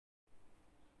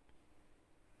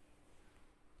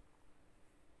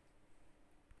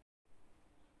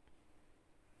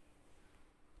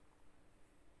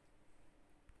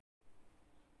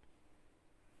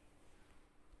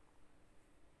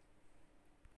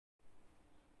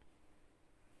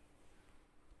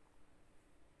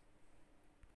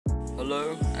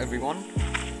Hello everyone,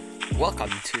 welcome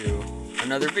to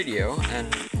another video, and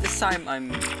this time I'm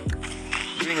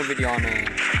doing a video on a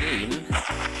game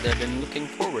that I've been looking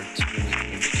forward to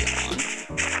making a video on.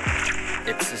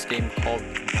 It's this game called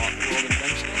Botworld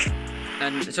Adventure,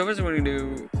 and so what we're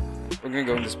gonna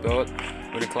go in this boat,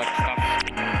 we're gonna collect stuff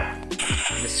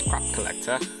in this scrap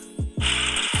collector.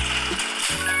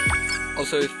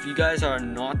 Also, if you guys are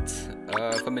not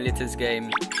familiar to this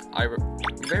game, I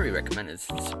very recommend it.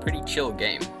 It's a pretty chill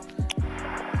game,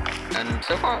 and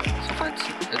so far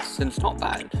it's not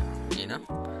bad. You know,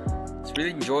 it's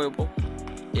really enjoyable.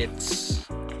 It's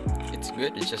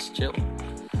good. It's just chill.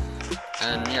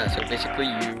 And yeah, so basically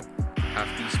you have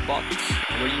these spots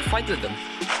where you fight with them.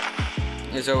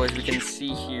 And so as we can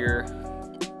see here,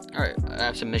 all right, I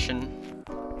have some mission.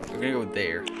 We're gonna go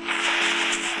there.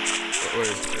 Where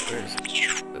is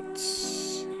it? That's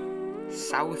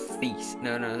southeast.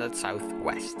 No, that's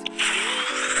southwest.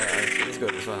 Let's go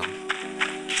this way.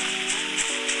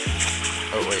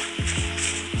 Oh wait.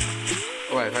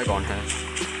 Oh wait, have I gone here?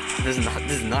 There's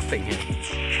nothing here.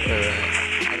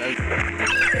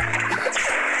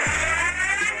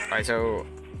 Alright, so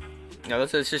now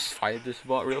let's just fight this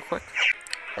bot real quick.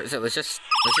 Alright, so let's just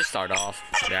start off.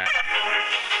 Yeah.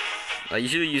 I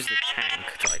usually use the tank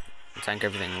to tank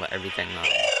everything, let everything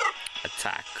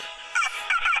attack.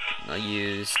 I'll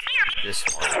use this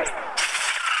one.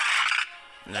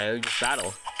 No, just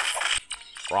battle.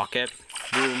 Rocket,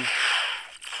 boom.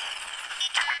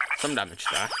 Some damage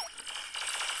there.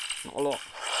 Not a lot.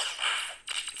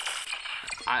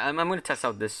 I'm gonna test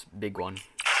out this big one.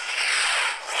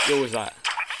 What was that?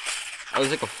 That was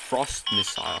like a frost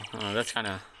missile. That's kind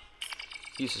of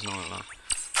useless, not that.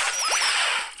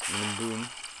 And then boom.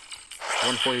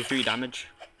 143 damage.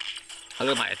 I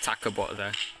look at my attacker bot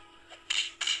there.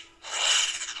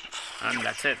 And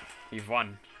that's it. You've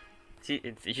won. See,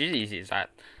 it's usually easy as that.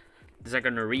 There's like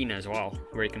an arena as well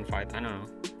where you can fight. I don't know.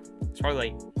 It's probably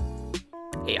like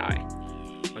AI.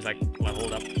 It was like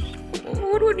leveled up.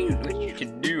 What do you need to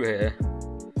do here?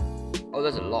 Oh,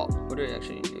 there's a lot. What do we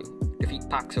actually do? Defeat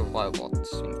packs of wild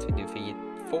bots. We need to defeat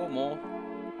 4 more.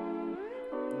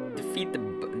 Defeat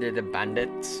the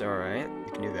bandits. Alright,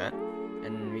 you can do that.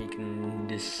 And we can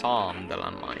disarm the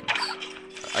landmines.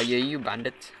 Are you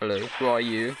bandit? Hello, who are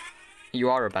you? You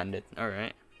are a bandit.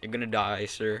 Alright, you're gonna die,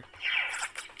 sir.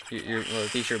 Well,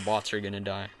 at least your bots are gonna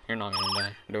die. You're not gonna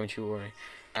die, don't you worry.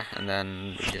 And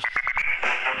then we just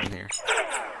in here.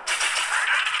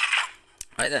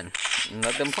 Alright then,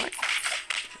 let them fight.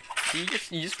 You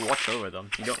just watch over them.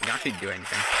 You don't actually do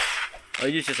anything. All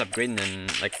you do is just upgrade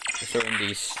and like throw in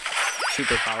these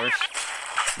superpowers,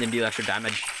 then deal extra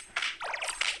damage.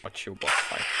 Watch your boss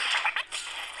fight.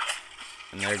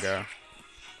 And there you go.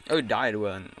 Oh, it died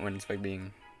when it's like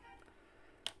being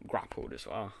grappled as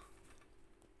well.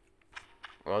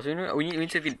 Well, so we need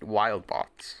to defeat wild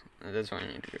bots. That's what I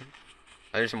need to do.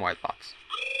 Oh, there's some wild bots.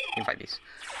 You can fight these.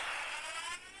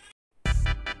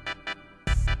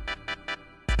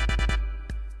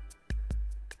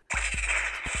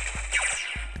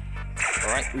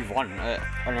 Alright, we've won. I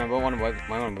remember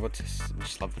my one boat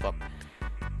just leveled up.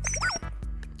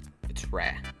 It's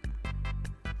rare.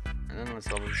 And then let's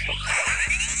level this up.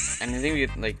 And I think we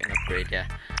get like an upgrade, yeah.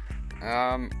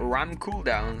 RAM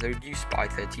cooldown reduced by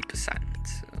 30%.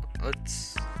 So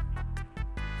let's.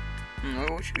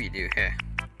 What should we do here?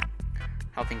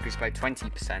 Health increased by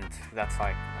 20%. That's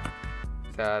like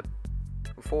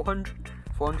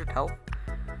 400 health.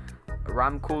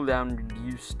 RAM cooldown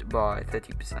reduced by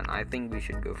 30%. I think we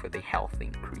should go for the health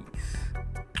increase.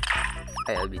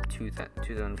 It'll be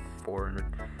 2,400.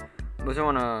 But I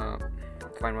wanna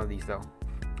find one of these though.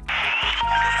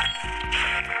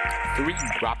 3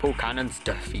 grapple cannons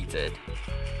defeated.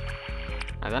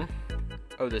 And then,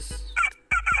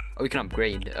 we can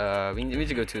upgrade. We need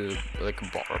to go to like a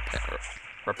bot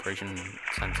reparation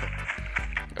center.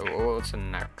 Oh, what's the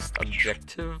next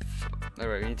objective?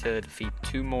 Alright, we need to defeat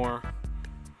 2 more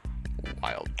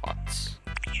wild bots.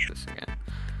 This again.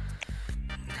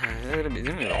 It's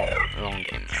gonna be a long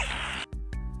game.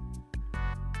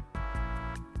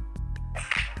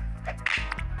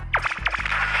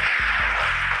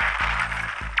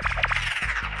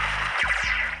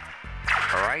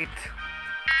 Alright.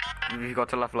 We got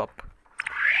to level up.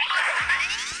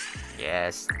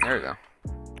 Yes, there we go.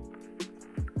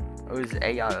 Oh, it's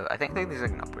AI. I think there's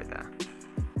like an upgrade there.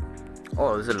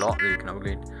 Oh, there's a lot that you can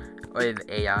upgrade. Oh, yeah,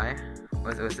 the AI.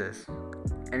 What's this?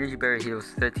 Energy barrier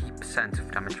heals 30% of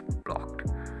damage blocked.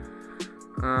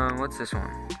 What's this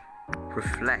one?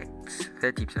 Reflects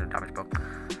 30% of damage blocked.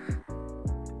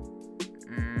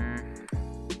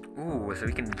 Ooh, so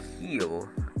we can heal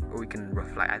Or we can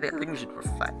reflect. I think we should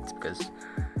reflect because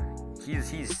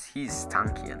he's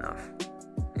tanky enough.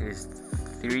 It is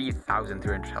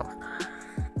 3,300 health.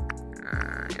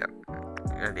 Yep.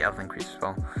 Yeah, the health increase as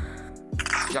well.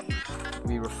 Yep.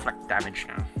 We reflect damage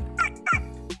now.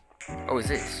 Oh, is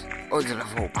this? Oh, it's a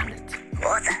level 4 bandit.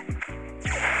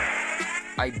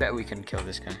 I bet we can kill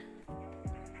this guy.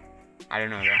 I don't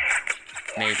know though.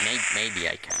 Maybe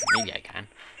I can. Maybe I can.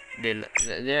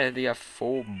 They have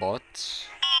 4 bots.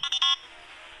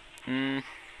 Do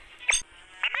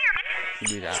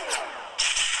that.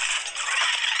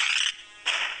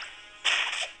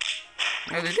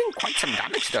 No, they're doing quite some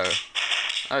damage though.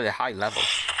 Oh, they're high level.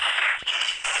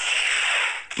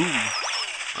 Boom.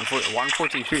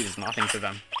 143 is nothing to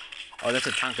them. Oh, that's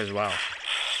a tank as well.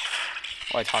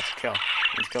 Oh, it's hard to kill.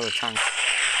 Let's kill the tank.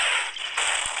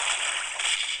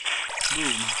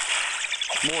 Boom.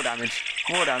 More damage.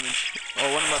 More damage.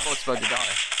 Oh, one of my bots about to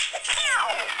die.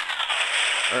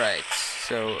 Alright,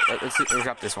 so let's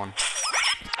wrap this one.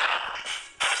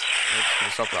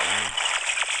 Let's stop that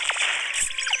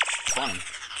one. Fun.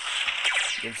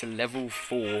 It's a level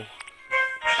 4 bandit.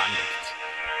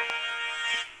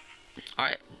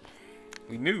 Alright.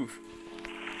 We move.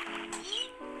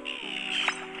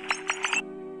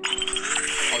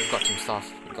 Oh, we've got some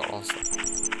stuff. We've got all stuff.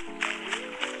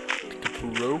 Pick up a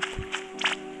rope.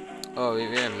 Oh, we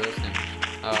have those things.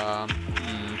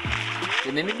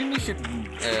 Maybe we should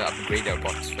upgrade our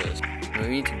bots first. No, we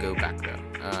need to go back though.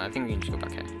 I think we need to go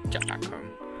back here. Jump back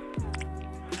home.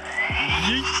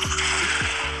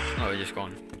 Oh, we're just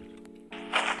gone.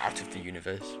 Out of the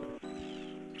universe.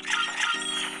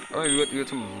 Oh, we got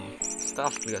some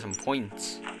stuff. We got some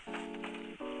points.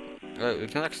 We can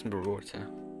collect some rewards here.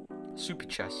 Super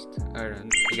chest.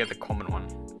 We get the common one.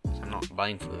 So I'm not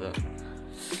buying for the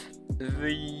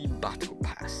battle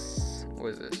pass.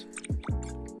 What is this?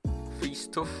 Free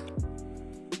stuff.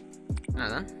 No,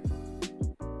 then.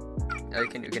 Oh, we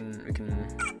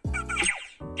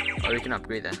can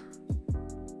upgrade that.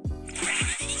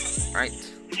 Right.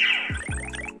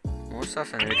 More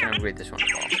stuff, and we can upgrade this one as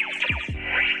well.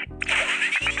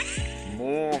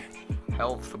 More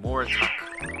health, more attack,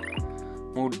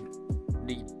 more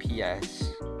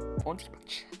DPS. More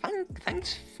damage.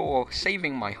 Thanks for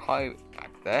saving my high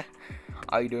back there.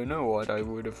 I don't know what I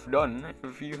would have done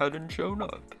if you hadn't shown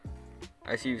up.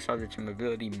 I see you've started some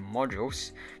ability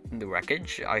modules in the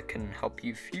wreckage. I can help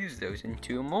you fuse those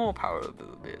into a more powerful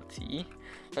ability.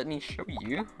 Let me show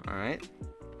you. Alright.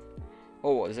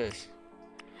 Oh, what is this?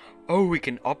 Oh, we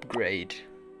can upgrade.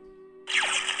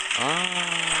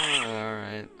 Ah,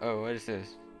 alright. Oh, what is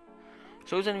this?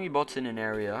 Shows enemy bots in an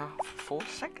area for 4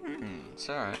 seconds.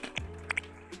 Alright.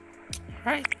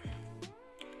 Alright.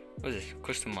 What is this?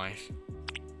 Customize.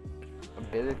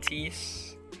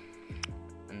 Abilities.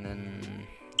 And then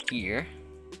here.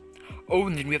 Oh,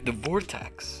 and then we have the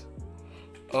vortex.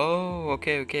 Oh,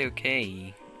 okay.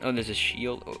 Oh, there's a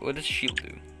shield. Oh, what does shield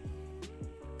do?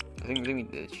 I think we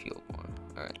did the shield one.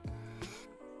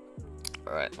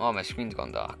 Alright. Oh, my screen's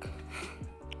gone dark.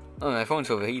 Oh, my phone's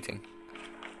overheating.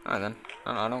 Alright then.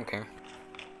 I don't care.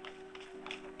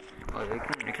 Oh,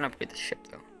 we can upgrade the ship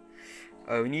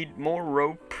though. We need more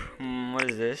rope. What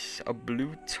is this? A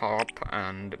blue top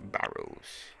and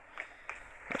barrels.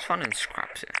 Let's find in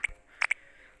scraps here.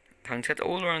 Time to get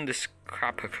all around the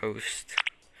Scrapper Coast.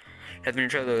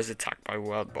 Adventurer was attacked by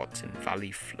wild bots in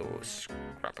Valley Floors,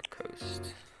 Scrapper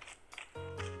Coast.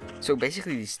 So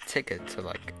basically these tickets are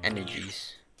like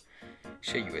energies.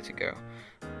 Show you where to go.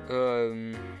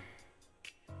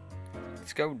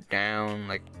 Let's go down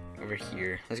like over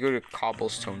here. Let's go to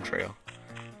Cobblestone Trail.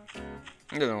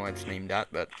 I don't know why it's named that,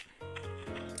 but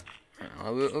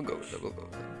we'll go with it.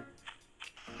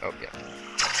 Oh yeah.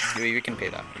 We can pay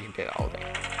that. We can pay that all day.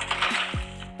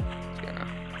 Let's go now.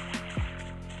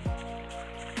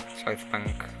 South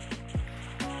Bank.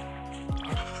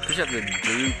 We should have the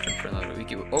blueprint for another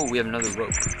week. Oh, we have another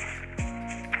rope.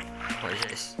 What is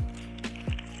this?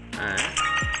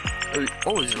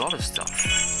 Oh, there's a lot of stuff.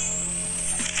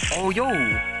 Oh, yo,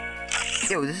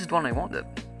 this is the one I wanted.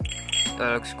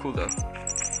 That looks cool though.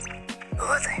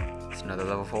 It's another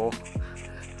level 4.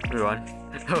 Run.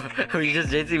 You're just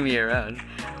chasing me around.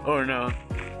 Oh no.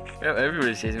 Yeah,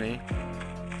 everybody's chasing me.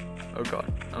 Oh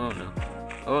god. Oh no.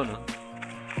 Oh no.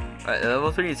 Alright,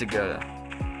 level 3 is to go though.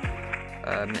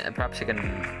 Perhaps I can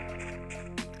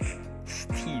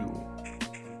steal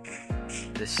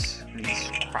these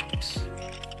scraps.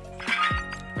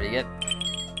 What do you get?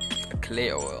 A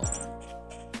clear oil.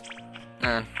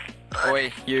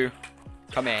 Oi, you.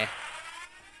 Come here.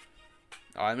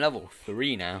 Oh, I'm level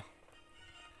 3 now.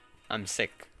 I'm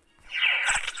sick.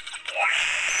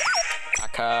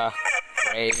 attacker,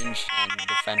 range, and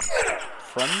defense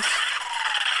front.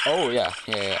 Oh yeah.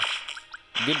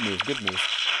 Good move.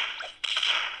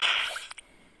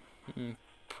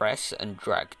 Press and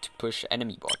drag to push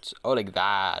enemy bots. Oh, like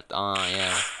that. Oh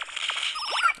yeah.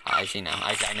 I see now.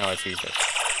 I know how to use this.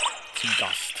 It's a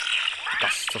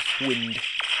gust of wind.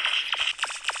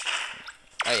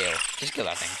 Oh yeah, just kill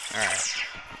that thing.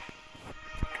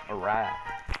 Alright.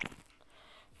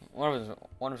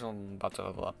 One of them about to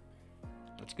level up.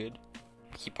 That's good.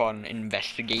 Keep on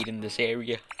investigating this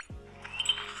area.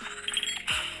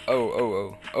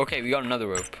 Oh. Okay, we got another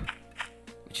rope,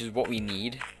 which is what we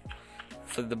need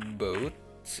for the boat.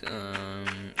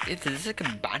 This is like a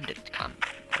bandit camp.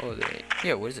 Oh,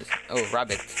 yeah. What is this? Oh,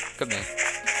 rabbit. Come here.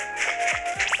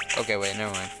 Okay, wait,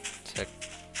 never mind. It's like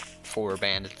 4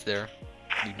 bandits there.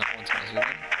 Do not want to mess with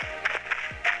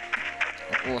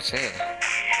them. What's here?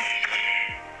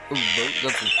 Oh, boat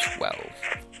level 12.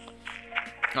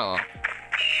 Oh,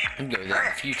 I'll go there in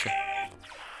the future.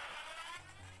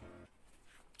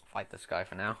 Fight this guy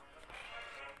for now.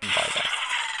 And buy that.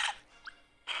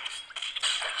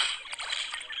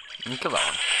 And kill that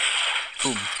one.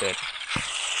 Boom, dead.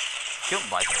 Killed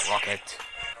by the rocket.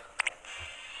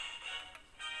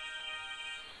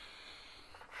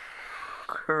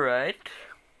 Alright.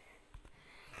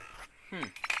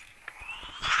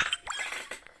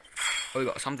 Oh, we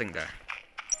got something there.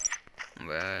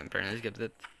 Well, apparently let's get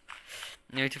it.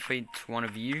 Now to fight one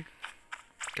of you.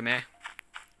 Come here.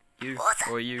 You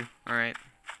or you. Alright.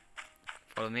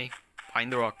 Follow me.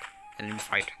 Find the rock. And then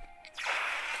fight.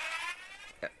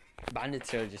 Yeah.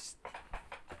 Bandits are just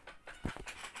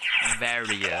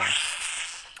very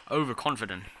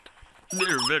overconfident.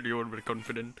 They're very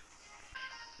overconfident.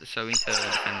 So we need to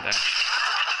defend that.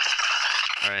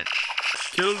 Alright.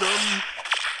 Kill them!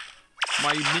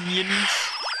 My minions!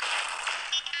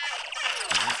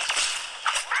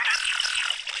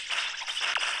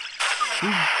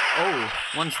 Oh,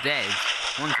 one's dead.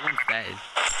 One's dead.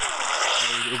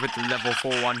 Over to level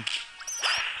 4-1.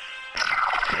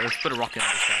 Let's put a rocket on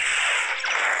this guy.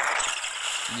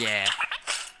 Yeah.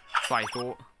 That's what I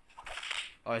thought.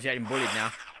 Oh, he's getting bullied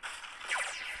now.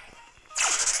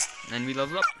 And we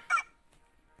level up.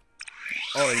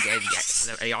 Oh,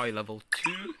 yeah, AI level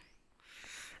 2.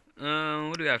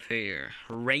 What do we have here?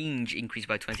 Range increased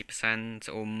by 20%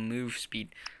 or move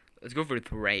speed. Let's go for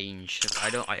the range. I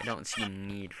don't see a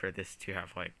need for this to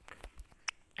have like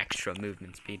extra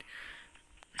movement speed.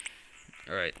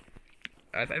 All right.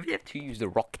 I've yet to use the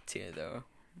rocket here though.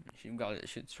 It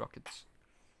shoots rockets.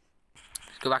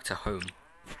 Let's go back to home.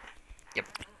 Yep.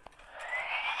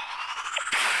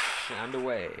 And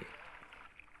away.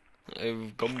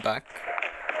 I've gone back.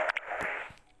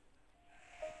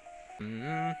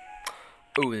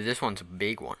 Oh, this one's a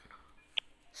big one.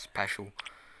 Special.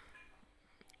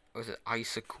 Was it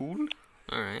Icicle?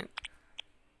 Alright.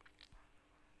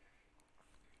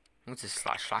 What's this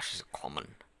slash? Slash is a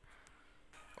common.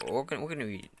 Oh, we're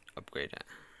gonna upgrade it.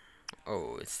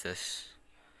 Oh, it's this.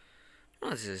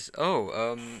 What is this?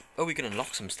 Oh, we can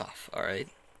unlock some stuff. Alright.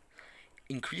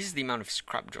 Increases the amount of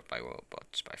scrap dropped by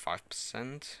robots by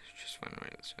 5%. Just one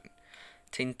right.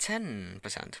 Obtain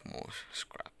 10% more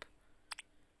scrap.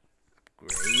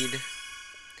 Upgrade.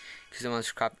 Increase the amount of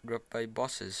scrap dropped by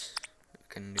bosses. We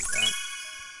can do that.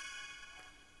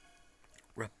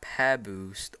 Repair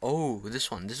boost. Oh,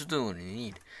 this is the one you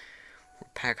need.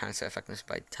 Repair cancel effectiveness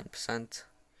by 10%.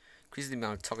 Increase the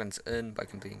amount of tokens earned by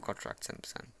completing contract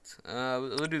 10%.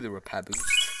 We'll do the repair boost.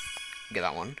 Get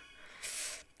that one.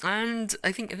 And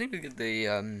I think we get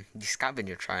the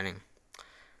scavenger training.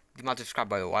 The amount of scrap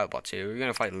by the wild bots here. We're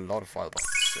gonna fight a lot of wild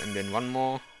bots. And then one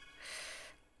more.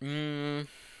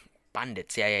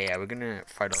 Bandits. Yeah. We're gonna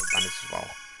fight all the bandits as well.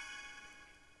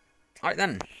 Alright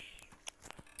then.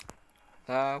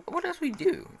 What else we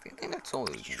do? I think that's all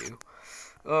we can do.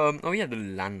 Oh yeah, the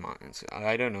landmines.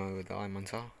 I don't know what the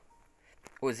landmines are.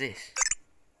 What is this?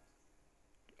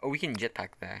 Oh, we can jetpack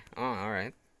there. Oh,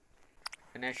 alright.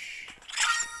 Finish.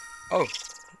 Oh.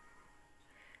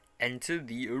 Enter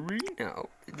the arena. Oh,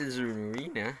 there's an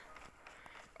arena.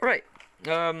 Alright.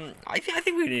 I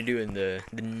think we're gonna do it in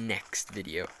the next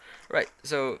video. Right,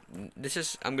 so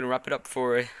I'm gonna wrap it up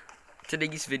for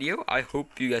today's video. I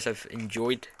hope you guys have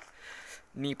enjoyed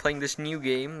me playing this new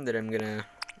game that I'm gonna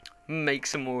make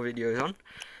some more videos on.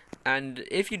 And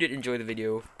if you did enjoy the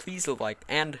video, please like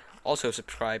and also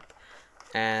subscribe.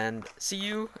 And see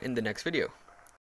you in the next video.